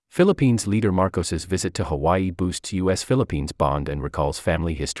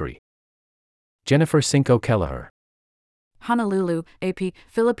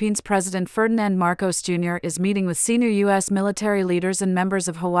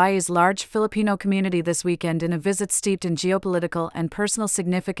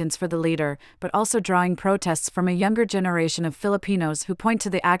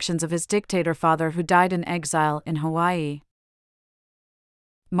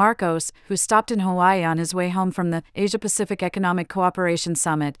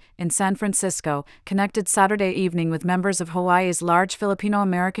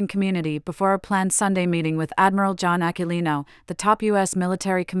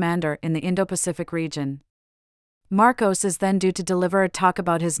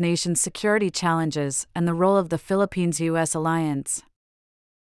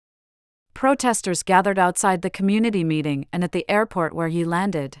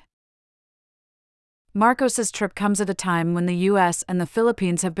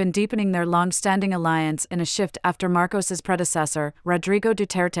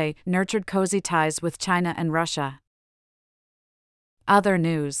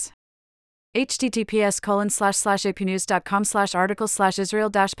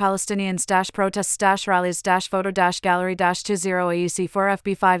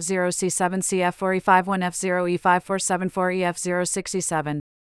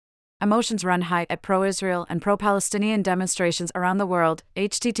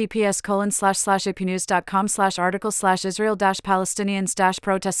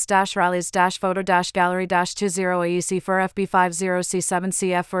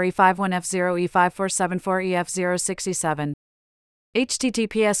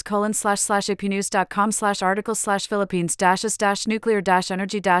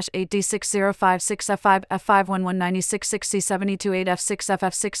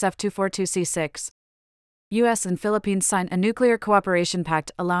U.S. and Philippines sign a nuclear cooperation pact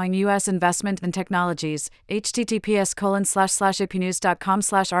allowing U.S. investment in technologies.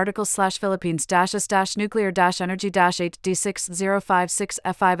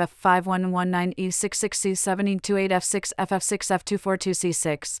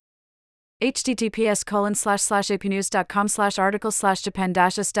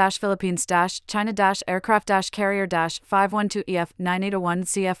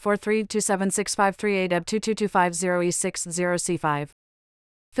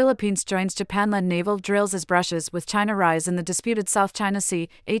 Philippines joins Japan-led naval drills as brushes with China rise in the disputed South China Sea.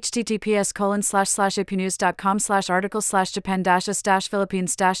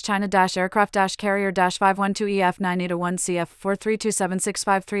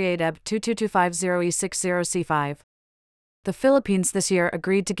 The Philippines this year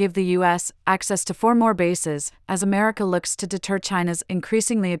agreed to give the U.S. access to 4 more bases, as America looks to deter China's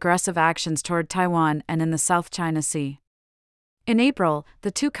increasingly aggressive actions toward Taiwan and in the South China Sea. In April, the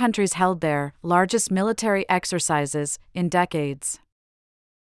two countries held their largest military exercises in decades.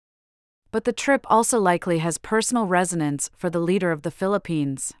 But the trip also likely has personal resonance for the leader of the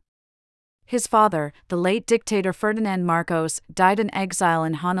Philippines. His father, the late dictator Ferdinand Marcos, died in exile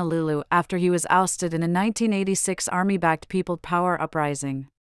in Honolulu after he was ousted in a 1986 army-backed People Power uprising.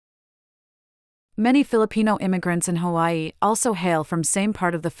 Many Filipino immigrants in Hawaii also hail from same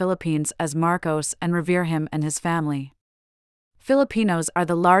part of the Philippines as Marcos and revere him and his family. Filipinos are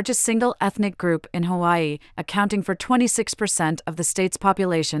the largest single ethnic group in Hawaii, accounting for 26% of the state's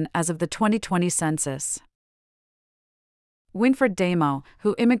population as of the 2020 census. Winfred Damo,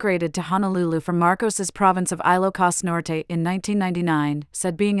 who immigrated to Honolulu from Marcos's province of Ilocos Norte in 1999,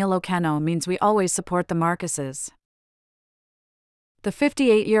 said being Ilocano means we always support the Marcoses. The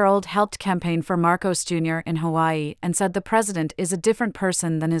 58-year-old helped campaign for Marcos Jr. in Hawaii and said the president is a different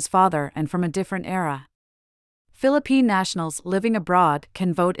person than his father and from a different era. Philippine nationals living abroad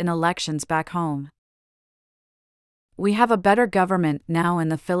can vote in elections back home. We have a better government now in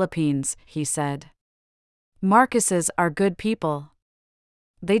the Philippines, he said. Marcoses are good people.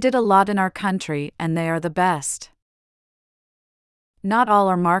 They did a lot in our country and they are the best. Not all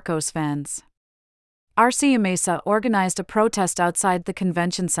are Marcos fans. RC Mesa organized a protest outside the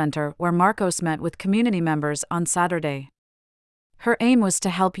convention center where Marcos met with community members on Saturday. Her aim was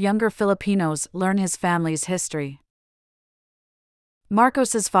to help younger Filipinos learn his family's history.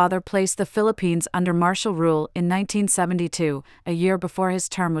 Marcos's father placed the Philippines under martial rule in 1972, a year before his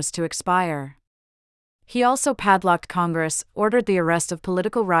term was to expire. He also padlocked Congress, ordered the arrest of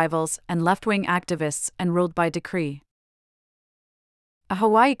political rivals and left-wing activists, and ruled by decree. A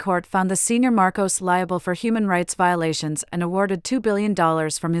Hawaii court found the senior Marcos liable for human rights violations and awarded $2 billion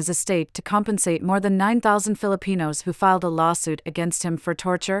from his estate to compensate more than 9,000 Filipinos who filed a lawsuit against him for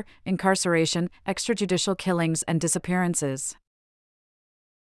torture, incarceration, extrajudicial killings, and disappearances.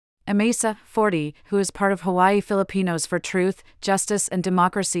 Amasa, 40, who is part of Hawaii Filipinos for Truth, Justice, and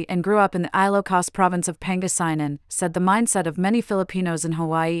Democracy and grew up in the Ilocos province of Pangasinan, said the mindset of many Filipinos in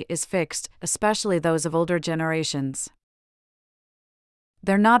Hawaii is fixed, especially those of older generations.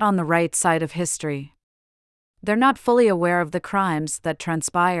 They're not on the right side of history. They're not fully aware of the crimes that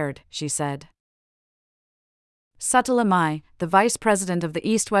transpired, she said. Sutta Lamai, the vice president of the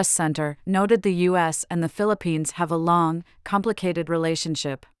East-West Center, noted the U.S. and the Philippines have a long, complicated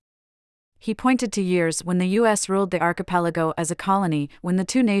relationship. He pointed to years when the U.S. ruled the archipelago as a colony, when the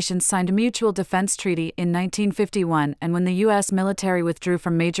two nations signed a mutual defense treaty in 1951, and when the U.S. military withdrew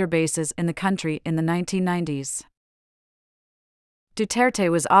from major bases in the country in the 1990s. Duterte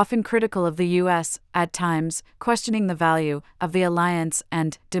was often critical of the U.S., at times, questioning the value of the alliance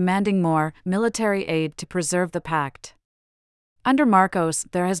and demanding more military aid to preserve the pact. Under Marcos,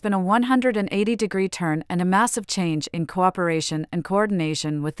 there has been a 180-degree turn and a massive change in cooperation and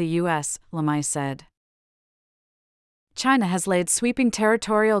coordination with the U.S., Lamai said. China has laid sweeping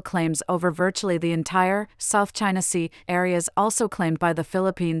territorial claims over virtually the entire South China Sea, areas also claimed by the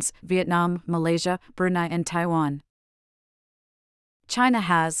Philippines, Vietnam, Malaysia, Brunei, and Taiwan. China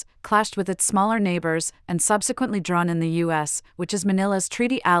has clashed with its smaller neighbors and subsequently drawn in the U.S., which is Manila's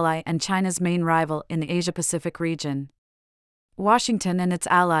treaty ally and China's main rival in the Asia-Pacific region. Washington and its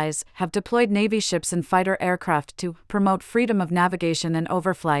allies have deployed Navy ships and fighter aircraft to promote freedom of navigation and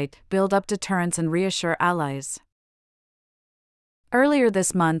overflight, build up deterrence, and reassure allies. Earlier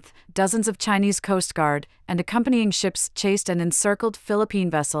this month, dozens of Chinese Coast Guard and accompanying ships chased and encircled Philippine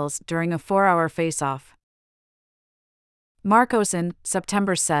vessels during a 4-hour face-off. Marcos in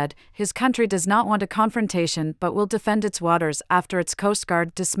September said his country does not want a confrontation but will defend its waters after its Coast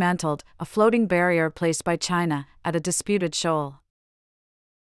Guard dismantled a floating barrier placed by China at a disputed shoal.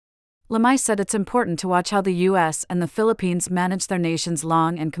 Lamai said it's important to watch how the U.S. and the Philippines manage their nation's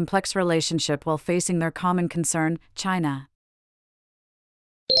long and complex relationship while facing their common concern, China.